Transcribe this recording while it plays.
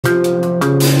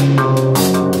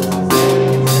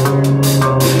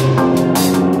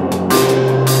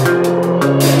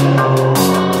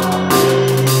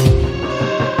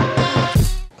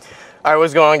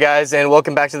what's going on, guys, and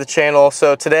welcome back to the channel.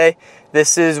 So today,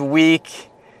 this is week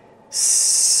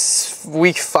 5,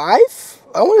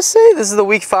 I want to say. This is the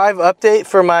week 5 update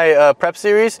for my prep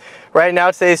series. Right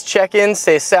now, today's check-ins,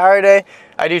 today's Saturday.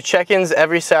 I do check-ins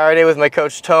every Saturday with my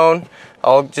coach, Tone.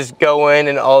 I'll just go in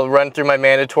and I'll run through my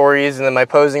mandatories and then my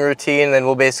posing routine, and then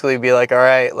we'll basically be like, all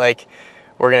right, like,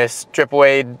 we're going to strip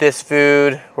away this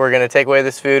food, we're going to take away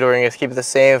this food, we're going to keep it the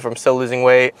same if I'm still losing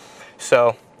weight.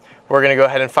 So we're going to go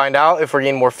ahead and find out if we're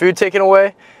getting more food taken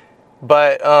away.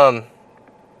 But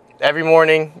every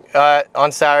morning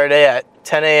on Saturday at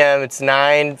 10 a.m., it's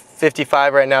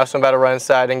 9:55 right now, so I'm about to run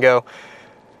inside and go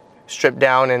strip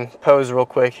down and pose real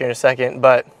quick here in a second.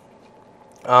 But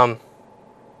no,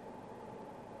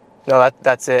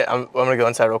 that's it. I'm going to go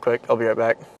inside real quick. I'll be right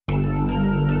back.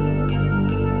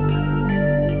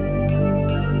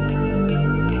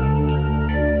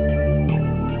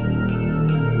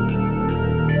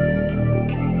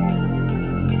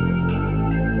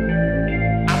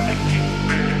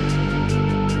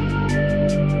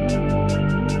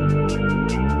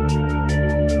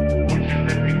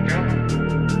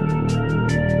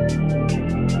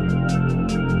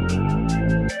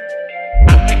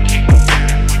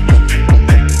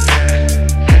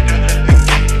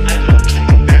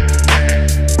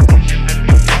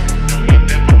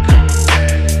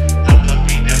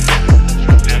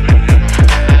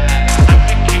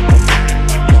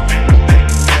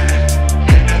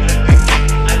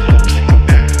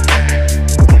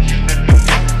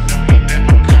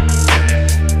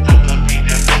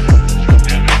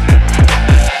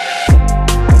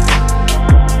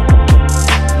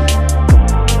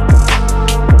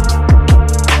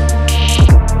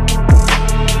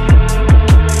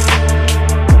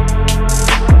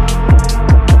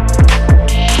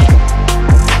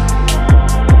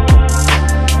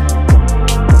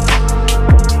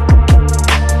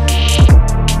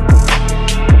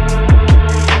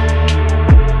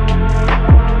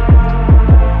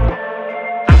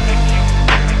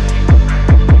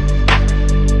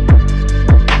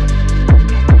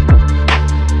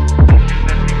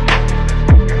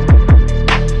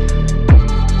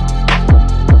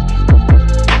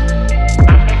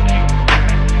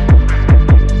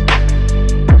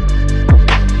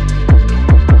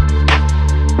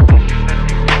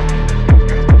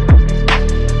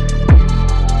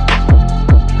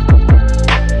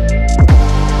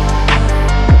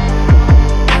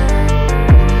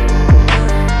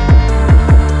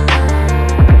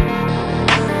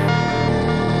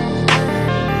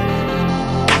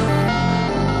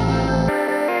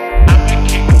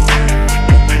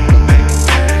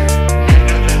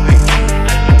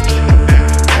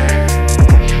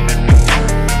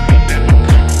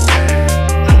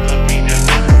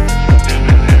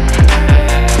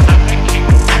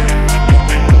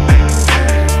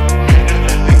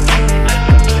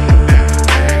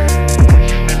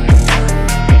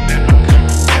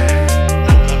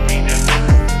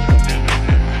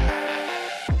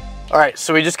 Alright,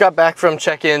 so we just got back from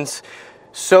check-ins.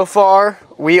 So far,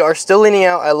 we are still leaning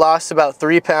out. I lost about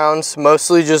 3 pounds,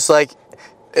 mostly just like,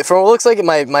 from what it looks like,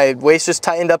 my waist just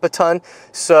tightened up a ton.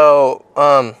 So,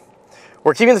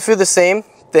 we're keeping the food the same,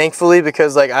 thankfully,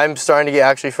 because like I'm starting to get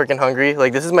actually freaking hungry.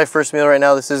 Like, this is my first meal right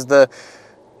now. This is the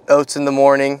oats in the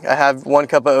morning. I have 1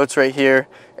 cup of oats right here,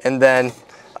 and then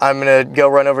I'm gonna go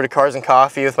run over to Cars and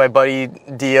Coffee with my buddy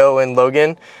Dio and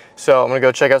Logan. So I'm gonna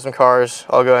go check out some cars.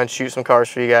 I'll go and shoot some cars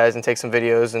for you guys and take some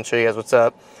videos and show you guys what's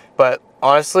up. But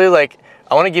honestly, like,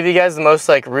 I wanna give you guys the most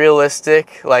like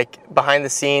realistic, like behind the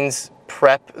scenes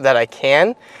prep that I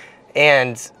can.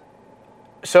 And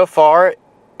so far,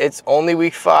 it's only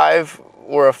week 5.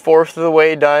 We're a 1/4 of the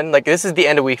way done. Like, this is the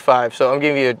end of week 5. So I'm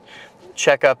giving you a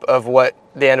checkup of what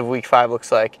the end of week 5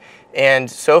 looks like.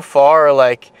 And so far,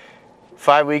 like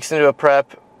 5 weeks into a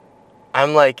prep,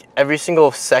 I'm like, every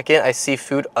single second I see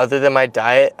food other than my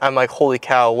diet, I'm like, holy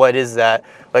cow, what is that?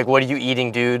 Like, what are you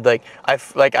eating, dude? Like,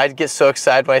 I get so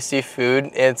excited when I see food,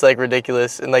 and it's like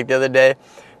ridiculous. And like the other day,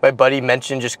 my buddy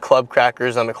mentioned just club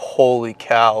crackers. I'm like, holy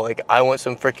cow, like, I want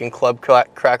some freaking club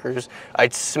crackers.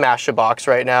 I'd smash a box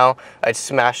right now. I'd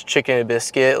smash chicken and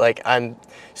biscuit. Like, I'm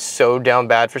so down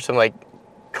bad for some like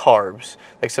carbs.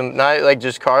 Like, some, not like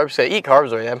just carbs. I eat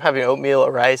carbs already. I'm having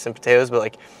oatmeal, rice, and potatoes, but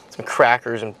like some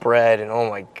crackers and bread, and oh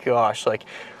my gosh, like,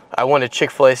 I want a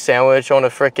Chick-fil-A sandwich. I want a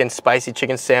freaking spicy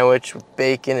chicken sandwich with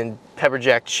bacon and pepper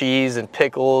jack cheese and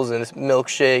pickles and this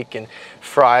milkshake and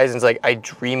fries. And it's like, I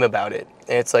dream about it.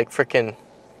 And it's like freaking,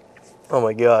 oh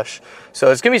my gosh.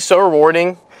 So it's gonna be so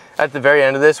rewarding at the very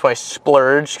end of this when I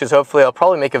splurge, because hopefully I'll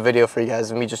probably make a video for you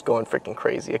guys of me just going freaking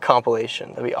crazy, a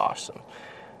compilation. That'd be awesome.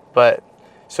 But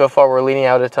So far we're leaning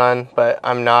out a ton, but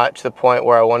I'm not to the point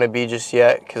where I want to be just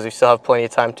yet because we still have plenty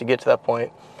of time to get to that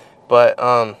point. But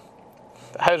I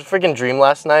had a freaking dream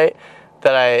last night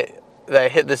that I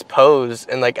hit this pose,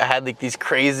 and like I had like these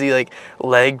crazy like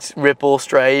legs ripple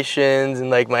striations, and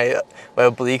like my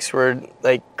obliques were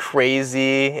like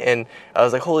crazy, and I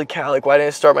was like, holy cow, like why didn't I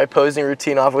start my posing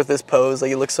routine off with this pose?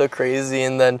 Like it looks so crazy.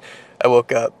 And then I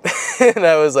woke up and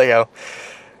I was like, oh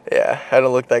yeah, I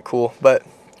don't look that cool, but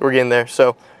we're getting there.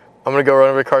 So I'm gonna go run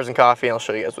over to Cars and Coffee and I'll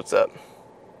show you guys what's up.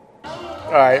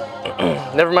 All right,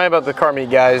 never mind about the car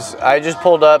meet, guys. I just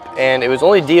pulled up and it was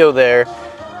only Dio there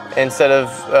instead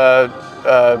of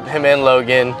him and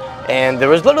Logan, and there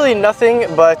was literally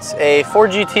nothing but a Ford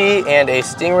GT and a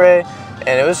Stingray,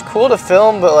 and it was cool to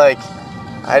film, but like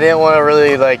I didn't want to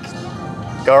really like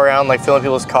go around like filming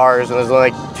people's cars, and there's only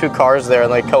like 2 cars there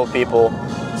and like a couple people.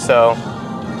 So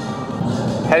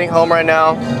heading home right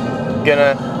now,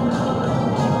 gonna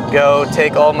go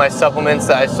take all my supplements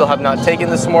that I still have not taken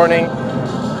this morning,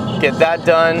 get that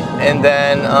done, and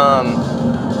then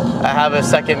I have a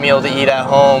second meal to eat at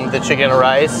home, the chicken and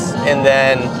rice, and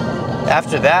then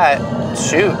after that,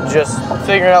 shoot, just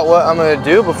figuring out what I'm gonna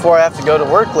do before I have to go to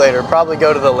work later. Probably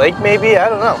go to the lake maybe, I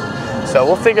don't know. So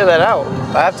we'll figure that out.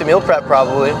 I have to meal prep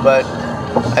probably, but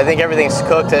I think everything's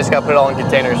cooked. I just gotta put it all in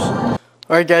containers. All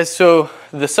right guys, so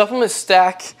the supplement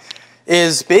stack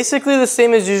is basically the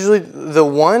same as usually. The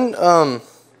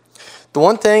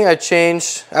one thing I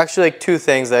changed, actually like 2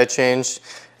 things that I changed.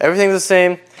 Everything's the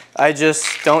same. I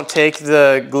just don't take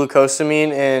the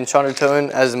glucosamine and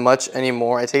chondroitin as much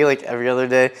anymore. I take it like every other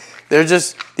day. They're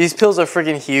just, these pills are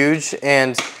freaking huge,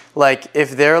 and like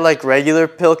if they're like regular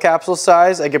pill capsule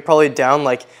size, I could probably down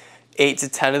like 8 to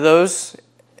 10 of those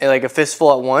in like a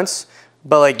fistful at once.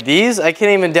 But like these, I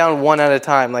can't even down 1 at a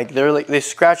time. Like they're like, they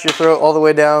scratch your throat all the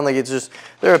way down. Like it's just,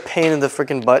 they're a pain in the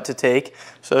freaking butt to take.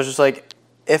 So it's just like,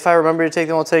 if I remember to take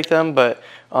them, I'll take them. But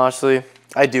honestly,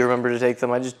 I do remember to take them.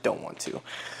 I just don't want to.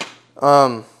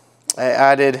 I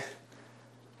added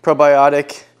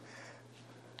probiotic,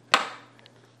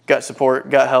 gut support,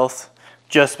 gut health,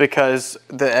 just because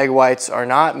the egg whites are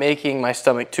not making my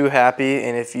stomach too happy.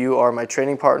 And if you are my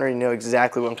training partner, you know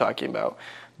exactly what I'm talking about.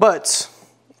 But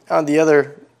on the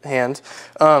other hand,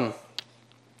 instead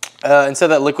of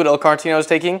that liquid L-carnitine I was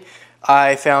taking,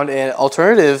 I found an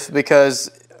alternative because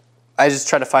I just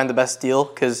try to find the best deal,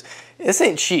 because this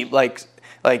ain't cheap. Like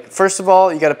first of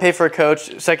all, you got to pay for a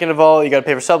coach. Second of all, you got to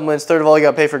pay for supplements. Third of all, you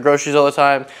got to pay for groceries all the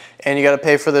time, and you got to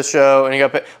pay for the show, and you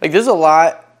got to pay. Like there's a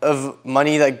lot of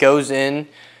money that goes in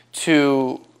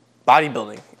to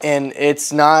bodybuilding, and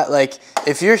it's not like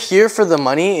if you're here for the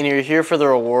money and you're here for the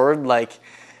reward, like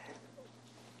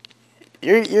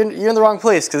you're in the wrong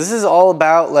place, because this is all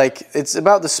about like, it's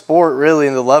about the sport really,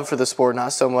 and the love for the sport,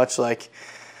 not so much like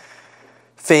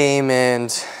fame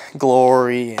and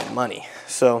glory and money.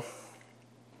 So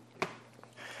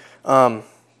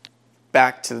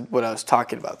back to what I was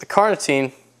talking about. The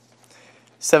carnitine,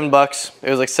 $7. It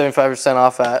was like 75%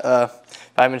 off at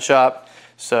Vitamin Shop.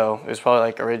 So it was probably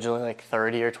like originally like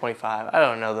 30 or 25. I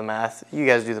don't know the math. You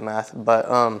guys do the math. But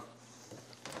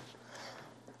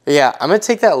yeah, I'm gonna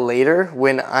take that later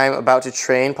when I'm about to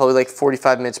train, probably like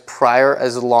 45 minutes prior,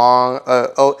 along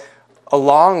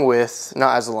with my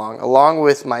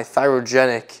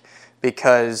Thyrogenic,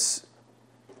 because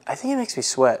I think it makes me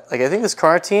sweat. Like I think this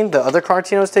carnitine, the other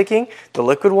carnitine I was taking, the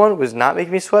liquid one, was not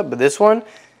making me sweat, but this one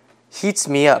heats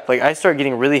me up. Like I start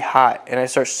getting really hot and I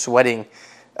start sweating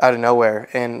out of nowhere.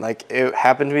 And like it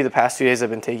happened to me the past 2 days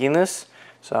I've been taking this.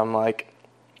 So I'm like,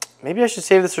 maybe I should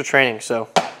save this for training. So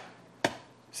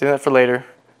save that for later.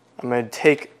 I'm gonna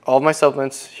take all of my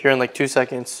supplements here in like 2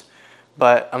 seconds,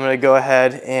 but I'm gonna go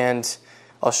ahead and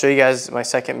I'll show you guys my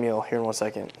second meal here in 1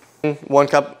 second. 1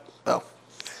 cup,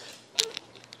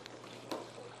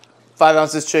 5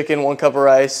 ounces chicken, 1 cup of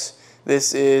rice.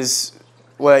 This is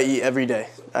what I eat every day.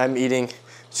 I'm eating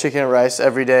chicken and rice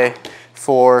every day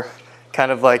for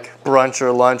kind of like brunch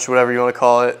or lunch, whatever you want to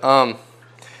call it.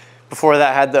 Before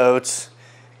that, I had the oats,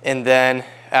 and then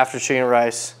after chicken and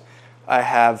rice, I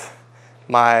have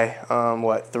my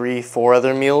 3, 4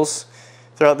 other meals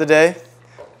throughout the day.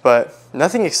 But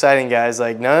nothing exciting, guys.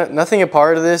 Like nothing a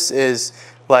part of this is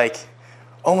like,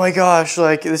 oh my gosh,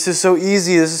 like this is so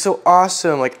easy, this is so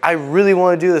awesome, like I really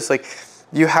want to do this. Like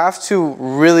you have to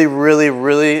really, really,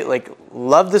 really like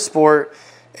love the sport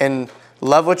and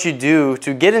love what you do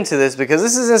to get into this, because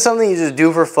this isn't something you just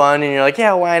do for fun and you're like,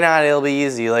 yeah, why not, it'll be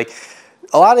easy. Like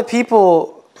a lot of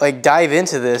people like dive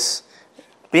into this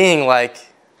being like,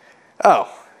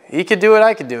 oh, he could do it,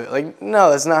 I could do it. Like, no,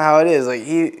 that's not how it is. Like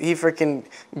he freaking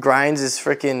grinds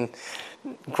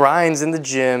in the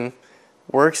gym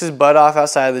works his butt off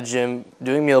outside of the gym,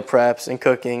 doing meal preps and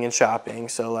cooking and shopping.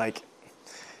 So like,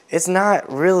 it's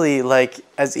not really like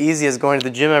as easy as going to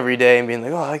the gym every day and being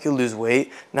like, oh, I could lose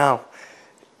weight. No,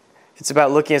 it's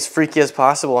about looking as freaky as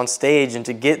possible on stage, and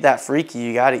to get that freaky,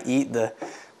 you gotta eat the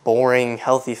boring,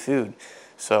 healthy food.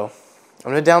 So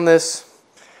I'm gonna down this.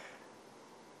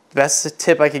 The best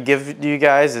tip I could give you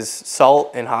guys is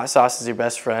salt and hot sauce is your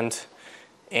best friend,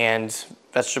 and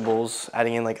vegetables,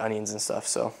 adding in like onions and stuff.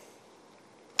 So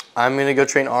I'm gonna go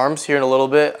train arms here in a little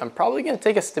bit. I'm probably gonna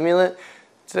take a stimulant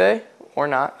today or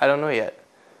not, I don't know yet.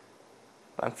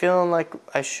 I'm feeling like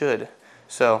I should.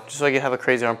 So just so I can have a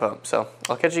crazy arm pump. So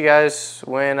I'll catch you guys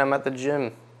when I'm at the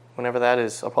gym, whenever that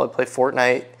is. I'll probably play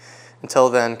Fortnite until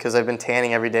then, because I've been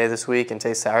tanning every day this week and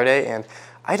today's Saturday, and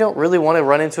I don't really want to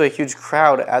run into a huge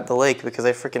crowd at the lake because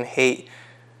I freaking hate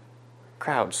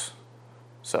crowds.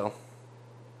 So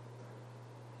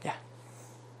yeah.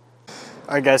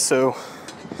 All right, guys, so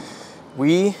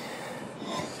we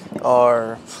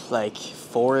are like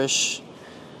 3-ish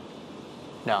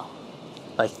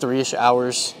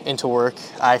hours into work.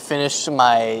 I finished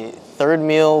my third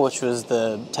meal, which was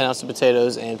the 10 ounce of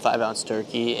potatoes and 5 ounce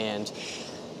turkey and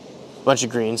a bunch of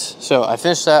greens. So I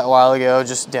finished that a while ago,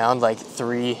 just downed like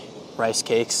 3 rice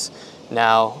cakes.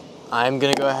 Now I'm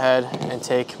gonna go ahead and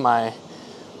take my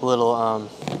little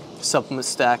supplement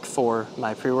stack for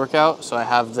my pre-workout. So I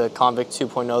have the Convict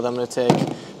 2.0 that I'm gonna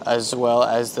take, as well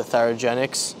as the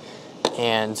Therogenics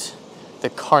and the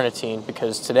carnitine,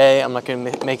 because today I'm not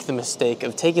gonna make the mistake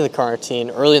of taking the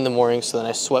carnitine early in the morning so then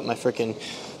I sweat my freaking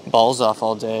balls off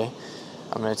all day.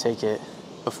 I'm gonna take it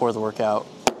before the workout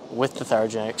with the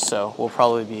Therogenics, so we'll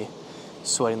probably be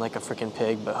sweating like a freaking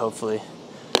pig, but hopefully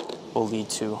will lead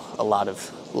to a lot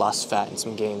of lost fat and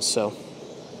some gains. So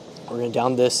we're gonna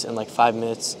down this in like 5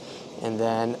 minutes, and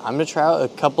then I'm gonna try out a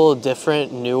couple of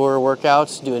different newer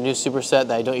workouts, do a new superset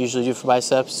that I don't usually do for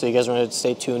biceps, so you guys are gonna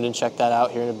stay tuned and check that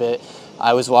out here in a bit.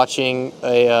 I was watching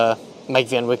a Mike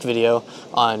Van Wyck video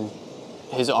on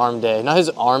his arm day. Not his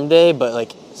arm day, but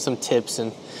like some tips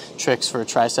and tricks for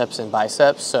triceps and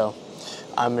biceps. So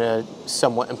I'm gonna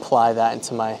somewhat imply that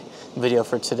into my video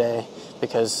for today,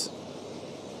 because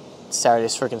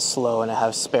Saturday's freaking slow and I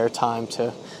have spare time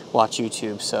to watch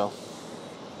YouTube. So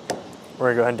we're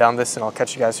gonna go ahead and down this, and I'll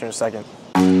catch you guys here in a second.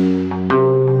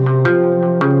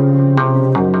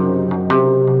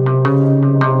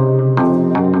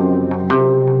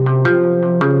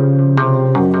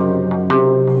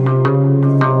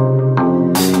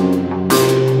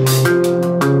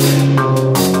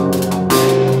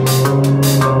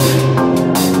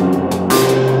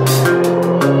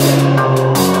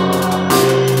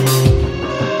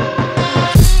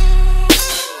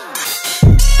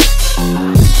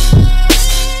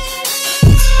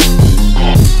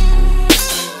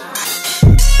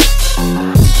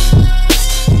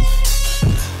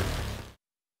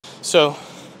 So,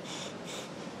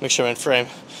 make sure I'm in frame.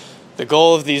 The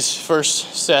goal of these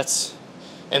first sets,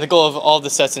 and the goal of all the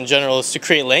sets in general, is to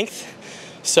create length.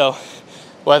 So,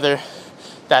 whether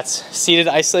that's seated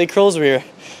isolated curls where you're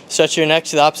stretching your neck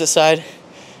to the opposite side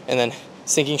and then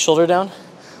sinking shoulder down,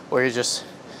 or you're just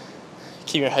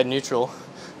keeping your head neutral,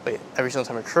 but every single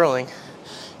time you're curling,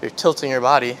 you're tilting your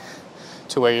body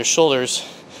to where your shoulders,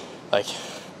 like,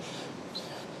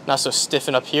 not so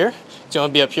stiffen up here. You don't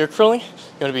want to be up here curling.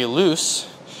 You want to be loose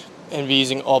and be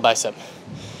using all bicep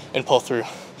and pull through.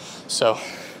 So,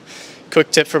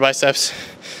 quick tip for biceps,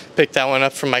 pick that one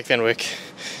up from Mike Van Wyck.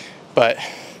 But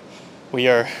we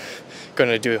are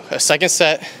going to do a second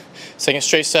set, second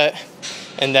straight set,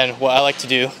 and then what I like to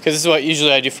do, because this is what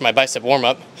usually I do for my bicep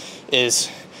warm-up, is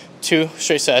 2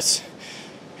 straight sets,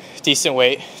 decent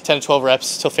weight, 10 to 12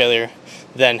 reps till failure,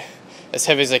 then as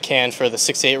heavy as I can for the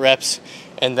 6 to 8 reps,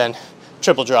 and then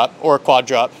triple drop or quad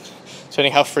drop,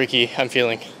 depending how freaky I'm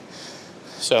feeling.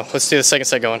 So let's do the second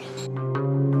set going.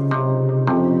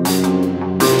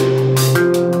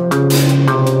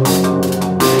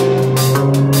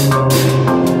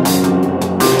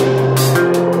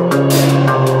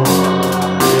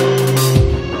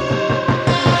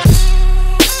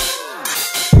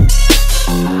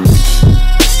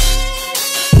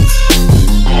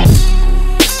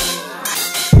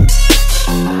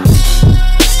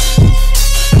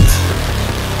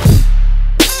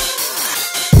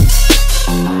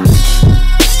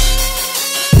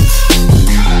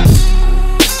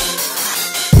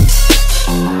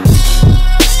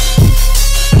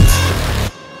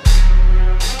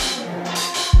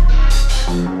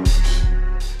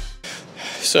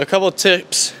 So a couple of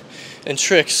tips and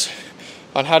tricks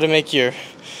on how to make your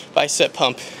bicep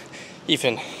pump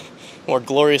even more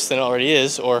glorious than it already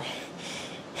is, or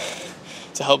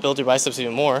to help build your biceps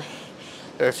even more,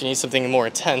 or if you need something more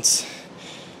intense,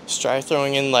 just try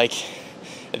throwing in, like,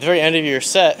 at the very end of your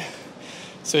set,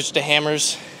 switch to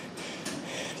hammers,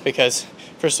 because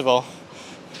first of all,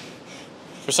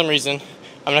 for some reason,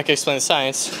 I'm not going to explain the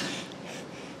science,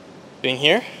 being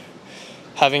here,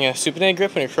 having a supinated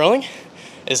grip when you're curling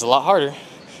is a lot harder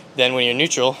than when you're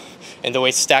neutral and the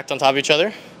weight's stacked on top of each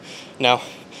other. Now,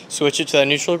 switch it to that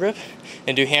neutral grip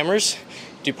and do hammers,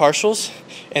 do partials,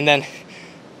 and then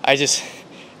I just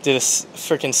did a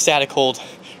freaking static hold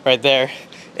right there,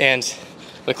 and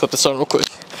I'm gonna clip this on real quick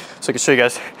so I can show you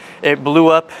guys. It blew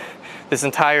up this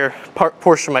entire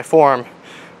portion of my forearm,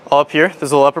 all up here,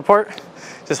 this little upper part.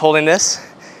 Just holding this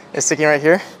and sticking right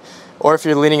here, or if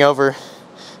you're leaning over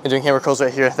and doing hammer curls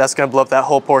right here, that's gonna blow up that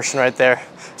whole portion right there.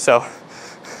 So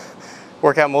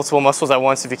work out multiple muscles at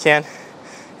once if you can,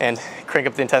 and crank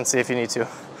up the intensity if you need to. All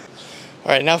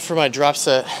right, now for my drop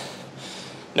set.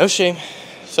 No shame.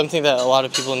 Something that a lot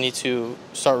of people need to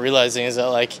start realizing is that,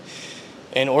 like,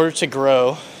 in order to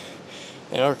grow,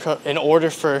 in order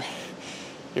for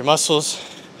your muscles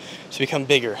to become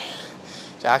bigger,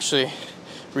 to actually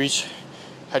reach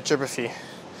hypertrophy,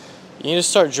 you need to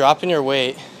start dropping your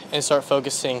weight and start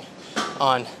focusing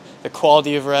on the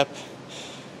quality of rep.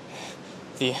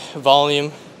 The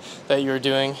volume that you're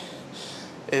doing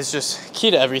is just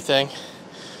key to everything.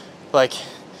 Like,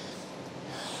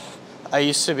 I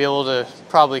used to be able to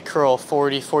probably curl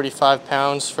 40, 45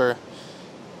 pounds for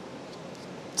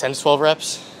 10 to 12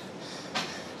 reps,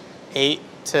 8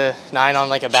 to 9 on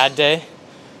like a bad day.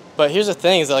 But here's the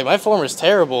thing, is that, like, my form is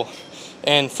terrible,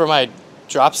 and for my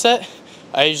drop set,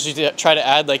 I usually try to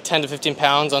add like 10 to 15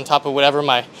 pounds on top of whatever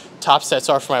my top sets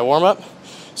are for my warm-up,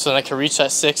 so then I can reach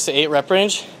that 6 to 8 rep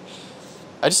range.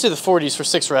 I just do the 40s for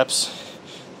 6 reps,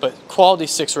 but quality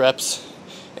 6 reps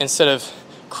instead of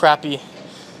crappy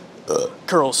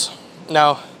curls.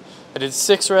 Now, I did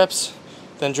 6 reps,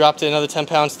 then dropped it another 10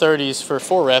 pounds 30s for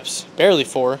 4 reps, barely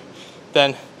 4,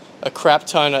 then a crap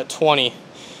ton at 20.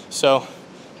 So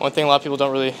one thing a lot of people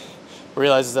don't really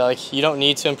realize is that, like, you don't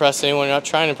need to impress anyone. You're not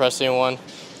trying to impress anyone.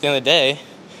 At the end of the day,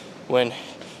 when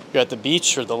you're at the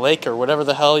beach or the lake or whatever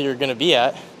the hell you're gonna be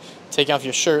at, taking off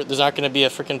your shirt, there's not gonna be a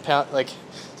freaking pound, like,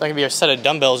 it's not gonna be a set of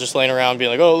dumbbells just laying around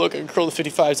being like, oh, look, I can curl the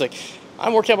 55. It's like,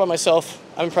 I'm working out by myself,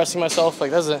 I'm impressing myself.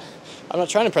 Like, I'm not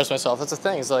trying to impress myself. That's the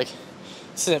thing. It's like,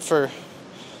 this isn't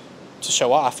to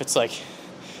show off. It's like,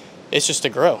 it's just to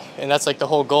grow. And that's like the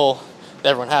whole goal that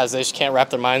everyone has. They just can't wrap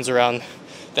their minds around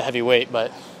the heavy weight.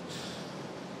 But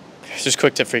just a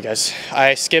quick tip for you guys.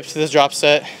 I skipped this drop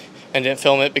set and didn't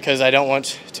film it because I don't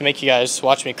want to make you guys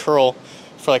watch me curl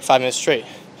for like 5 minutes straight.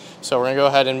 So we're gonna go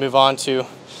ahead and move on to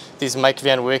these Mike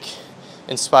Van Wyck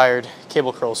inspired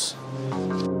cable curls.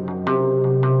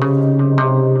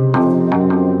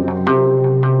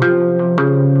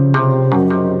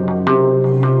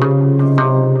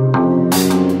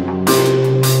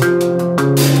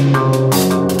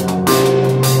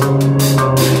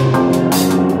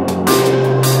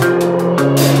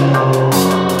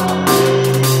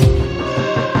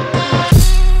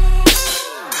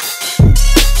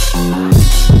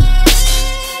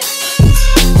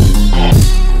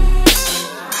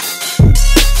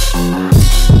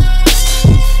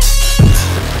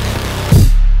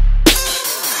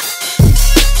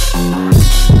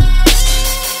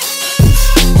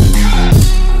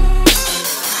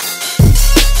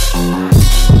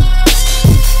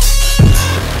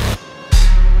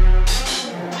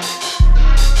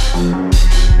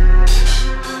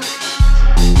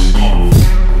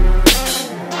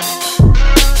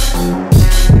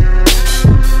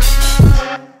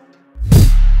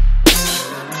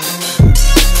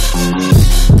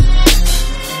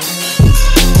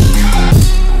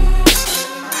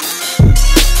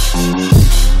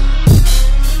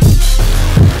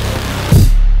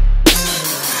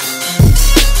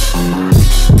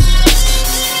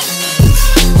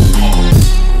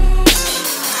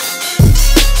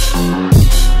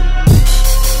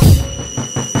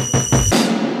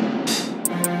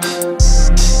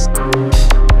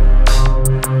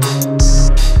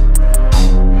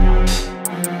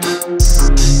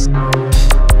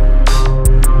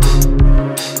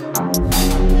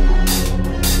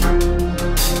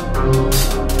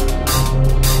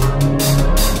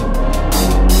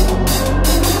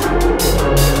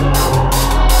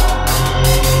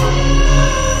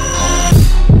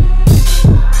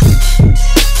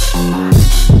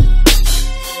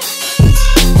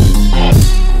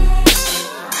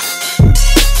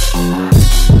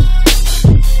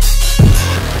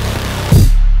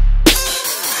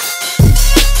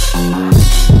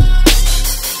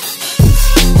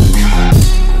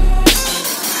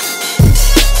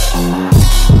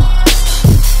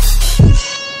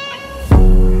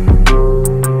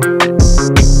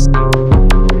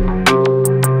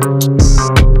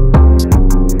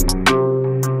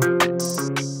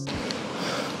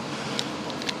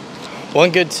 One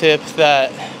good tip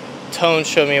that Tone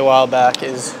showed me a while back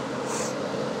is,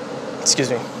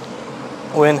 excuse me,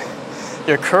 when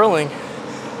you're curling,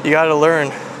 you gotta learn,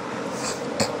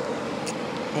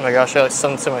 oh my gosh, I like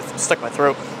something stuck in my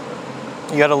throat.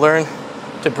 You gotta learn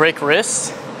to break wrists,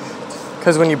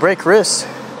 because when you break wrists,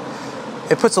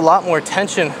 it puts a lot more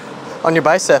tension on your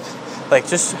bicep. Like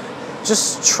just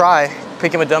try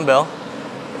picking up a dumbbell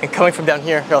and coming from down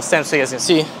here I'll stand so you guys can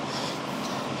see.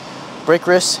 Break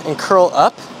wrists and curl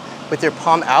up with your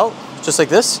palm out, just like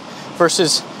this,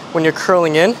 versus when you're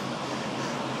curling in,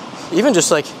 even just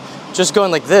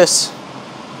going like this,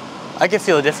 I can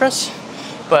feel a difference,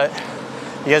 but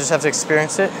you guys just have to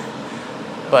experience it.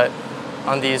 But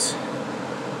on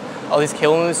all these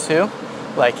cable moves too,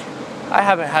 like I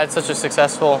haven't had such a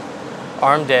successful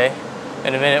arm day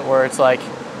in a minute, where it's like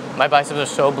my biceps are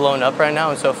so blown up right now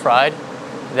and so fried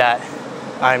that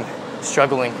I'm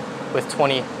struggling with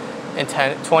 20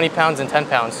 pounds and 10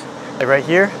 pounds. Like right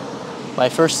here, my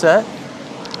first set,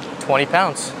 20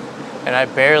 pounds. And I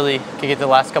barely could get the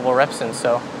last couple of reps in,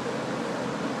 so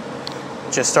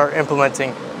just start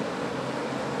implementing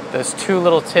those 2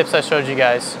 little tips I showed you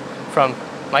guys from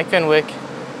Mike Van Wyck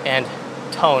and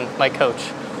Tone, my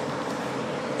coach.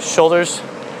 Shoulders,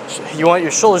 you want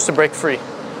your shoulders to break free.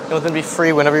 You want them to be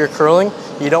free whenever you're curling.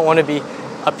 You don't want to be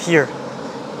up here.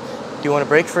 You want to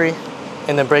break free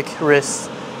and then break wrists,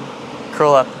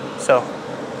 curl up. So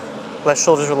let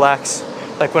shoulders relax.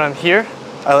 Like when I'm here,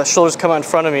 I let shoulders come out in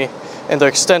front of me and they're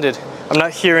extended. I'm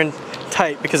not here and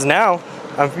tight because now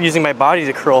I'm using my body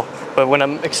to curl. But when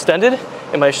I'm extended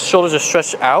and my shoulders are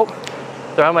stretched out,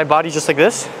 they're on my body just like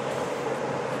this,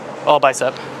 all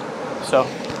bicep. So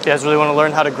if you guys really want to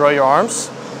learn how to grow your arms,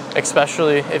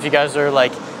 especially if you guys are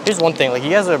like, here's one thing, like you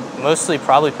guys are mostly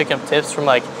probably picking up tips from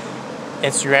like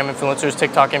Instagram influencers,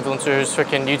 TikTok influencers,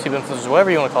 freaking YouTube influencers,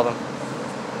 whatever you want to call them,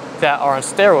 that are on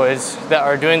steroids, that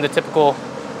are doing the typical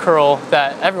curl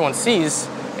that everyone sees,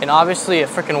 and obviously it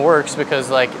freaking works because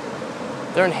like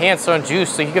they're enhanced, they're on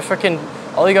juice, so you can freaking,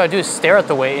 all you gotta do is stare at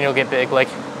the weight and you'll get big. Like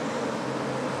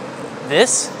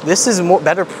this is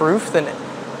better proof than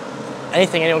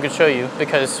anything anyone can show you,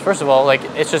 because first of all, like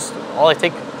it's just, all I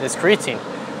take is creatine.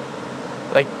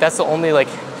 Like that's the only like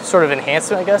sort of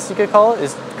enhancement, I guess you could call it,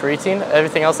 is creatine.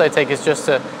 Everything else I take is just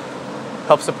to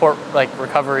help support like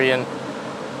recovery and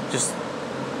just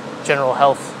general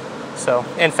health, so,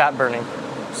 and fat burning.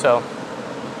 So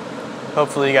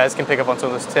hopefully you guys can pick up on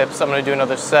some of those tips. I'm gonna do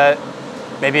another set,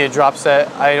 maybe a drop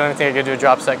set. I don't even think I could do a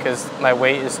drop set because my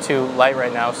weight is too light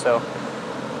right now, so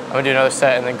I'm gonna do another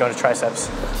set and then go to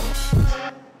triceps.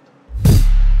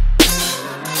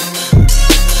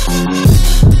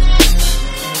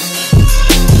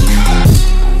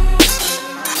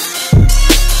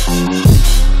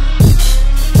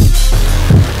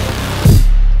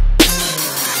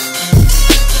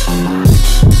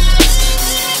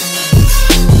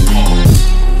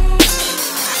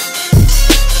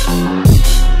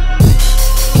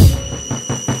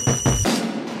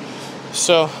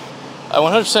 So I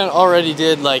 100% already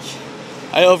did, like,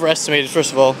 I overestimated,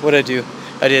 first of all, what I do.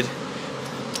 I did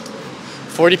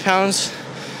 40 pounds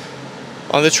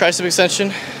on the tricep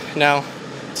extension. Now,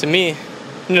 to me,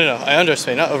 no, I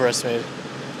underestimated, not overestimated.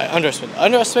 I underestimated.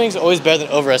 Underestimating is always better than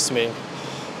overestimating,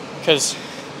 because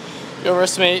you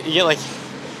overestimate, you get like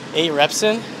 8 reps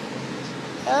in.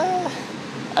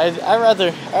 I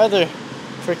rather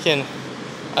freaking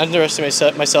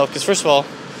underestimate myself, because first of all,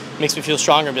 it makes me feel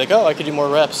stronger and be like, oh, I could do more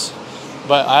reps.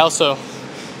 But I also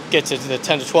get to the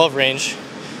 10 to 12 range,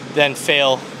 then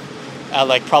fail at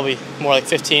like probably more like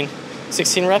 15,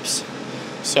 16 reps.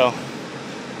 So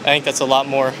I think that's a lot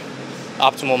more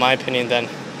optimal in my opinion than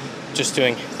just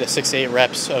doing the 6 to 8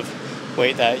 reps of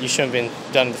weight that you shouldn't have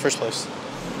been done in the first place.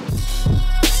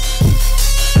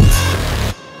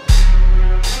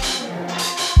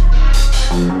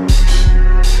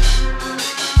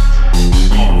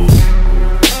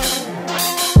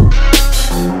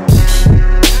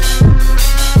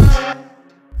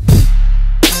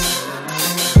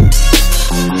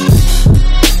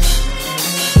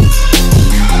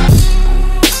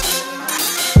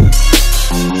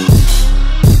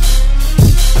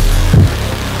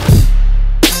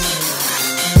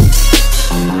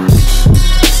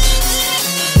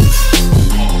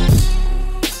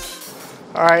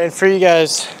 Alright, and for you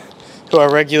guys who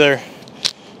are regular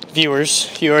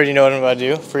viewers, you already know what I'm about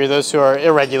to do. For those who are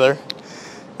irregular,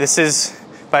 this is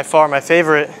by far my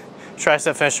favorite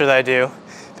tricep finisher that I do,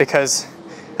 because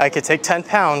I could take 10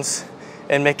 pounds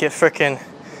and make it frickin'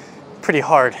 pretty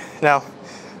hard. Now,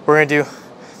 we're gonna do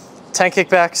 10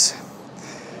 kickbacks,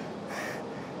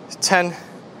 10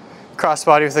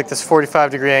 crossbody with like this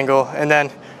 45-degree angle, and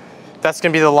then that's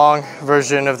gonna be the long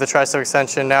version of the tricep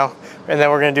extension now. And then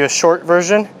we're gonna do a short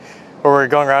version where we're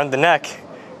going around the neck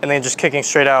and then just kicking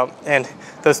straight out. And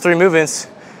those 3 movements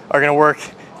are gonna work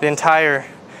the entire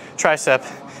tricep,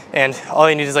 and all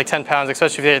you need is like 10 pounds,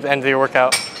 especially if you're at the end of your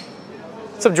workout.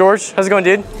 What's up, George? How's it going,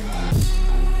 dude?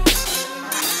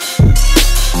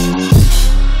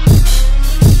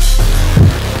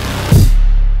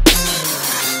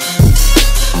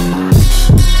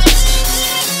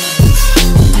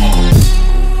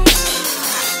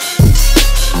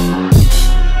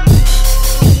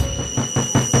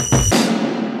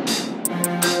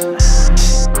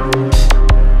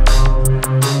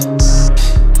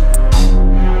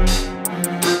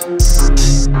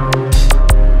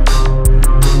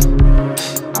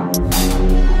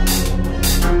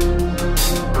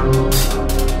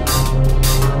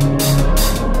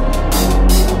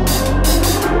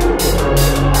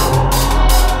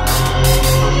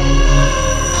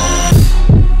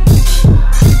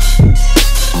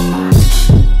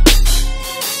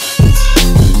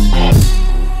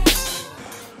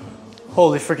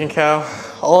 Holy freaking cow.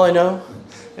 All I know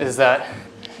is that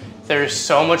there's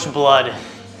so much blood,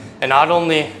 and not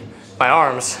only my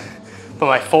arms, but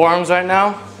my forearms right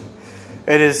now.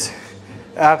 It is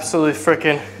absolutely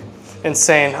freaking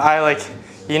insane.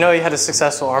 You know, you had a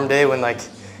successful arm day when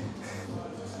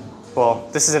well,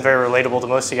 this isn't very relatable to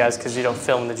most of you guys because you don't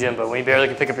film in the gym, but when you barely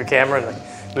can pick up your camera and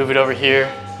like move it over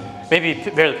here, maybe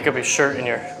barely pick up your shirt and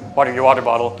your water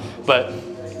bottle, but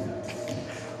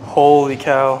holy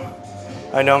cow.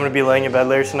 I know I'm gonna be laying in bed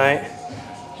later tonight.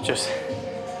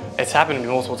 It's happened to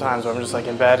me multiple times where I'm just like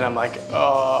in bed and I'm like,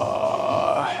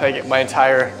 oh, like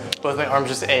both my arms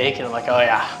just ache, and I'm like, oh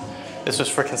yeah, this was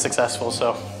freaking successful.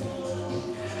 So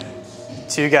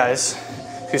to you guys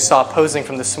who saw posing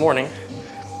from this morning,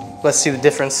 let's see the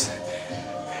difference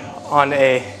on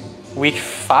a week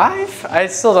 5.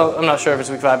 I'm not sure if it's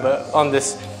week 5, but on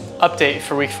this update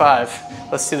for week 5,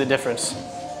 let's see the difference.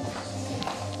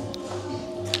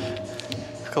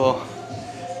 Cool.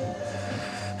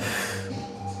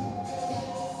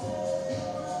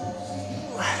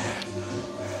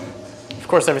 Of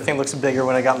course, everything looks bigger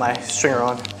when I got my stringer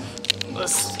on.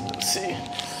 Let's see.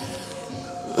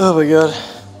 Oh my God.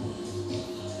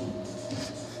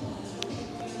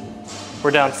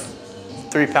 We're down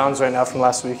 3 pounds right now from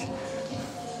last week.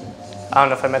 I don't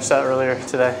know if I mentioned that earlier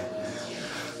today.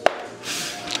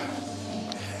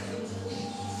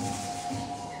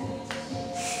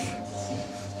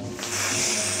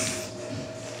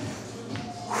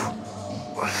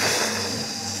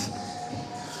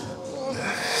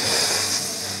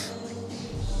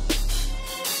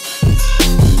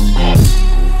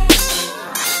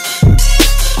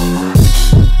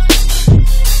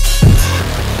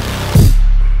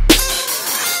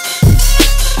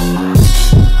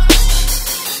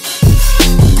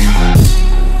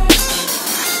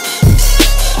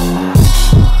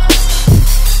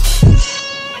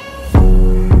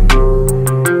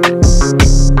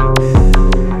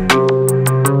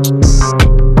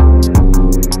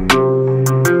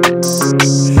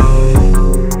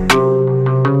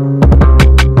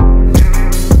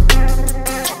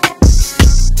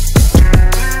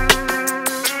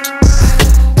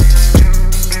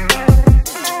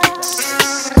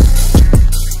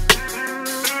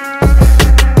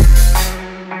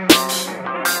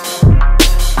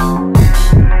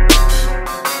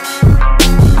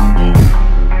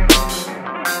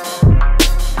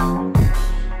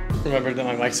 Remember that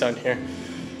my mic's on here.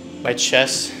 My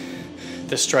chest,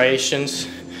 the striations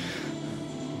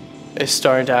is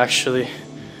starting to actually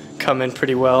come in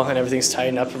pretty well, and everything's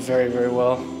tightened up very, very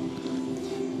well.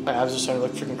 My abs are starting to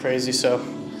look freaking crazy. So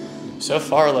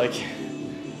far, like,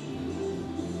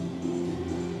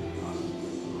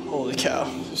 holy cow.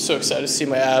 I'm so excited to see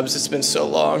my abs. It's been so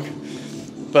long.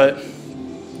 But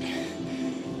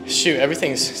shoot,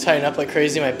 everything's tightened up like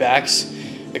crazy. My back's,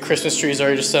 the Christmas tree is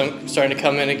already just starting to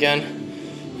come in again.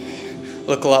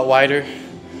 Look a lot wider,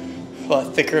 a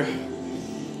lot thicker.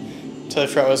 Totally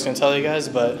forgot what I was going to tell you guys,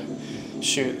 but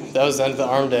shoot, that was the end of the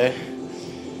arm day.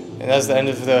 And that was the end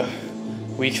of the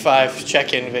week 5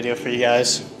 check-in video for you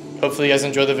guys. Hopefully you guys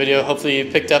enjoyed the video. Hopefully you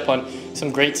picked up on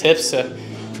some great tips to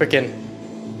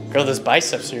freaking grow those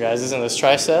biceps, you guys, and those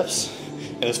triceps,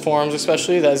 and those forearms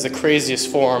especially. That is the craziest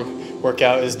forearm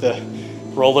workout, is the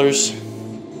rollers.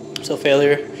 So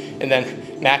failure, and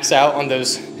then max out on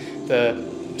those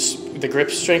the grip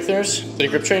strengtheners, the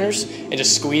grip trainers, and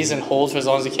just squeeze and hold for as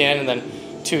long as you can, and then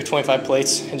 2 25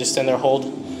 plates and just stand there, hold.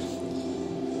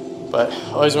 But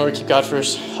always remember to keep God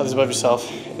first, others above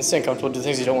yourself, and stay comfortable, do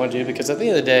things you don't want to do, because at the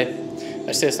end of the day,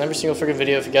 I say this in every single freaking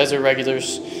video. If you guys are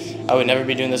regulars, I would never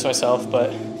be doing this myself,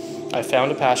 but I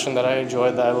found a passion that I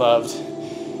enjoyed, that I loved,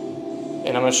 and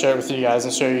I'm gonna share it with you guys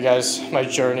and show you guys my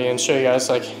journey and show you guys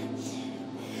like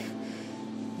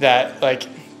that, like,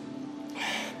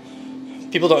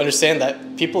 people don't understand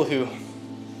that people who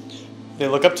they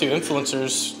look up to,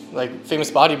 influencers, like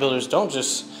famous bodybuilders,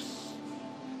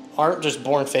 aren't just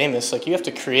born famous. Like, you have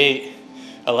to create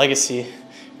a legacy,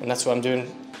 and that's what I'm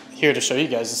doing here to show you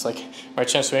guys. It's like my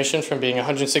transformation from being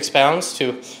 106 pounds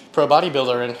to pro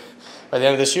bodybuilder, and by the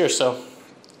end of this year. So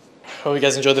hope you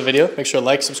guys enjoyed the video. Make sure to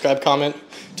like, subscribe, comment.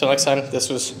 Until next time, this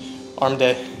was Arm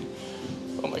Day.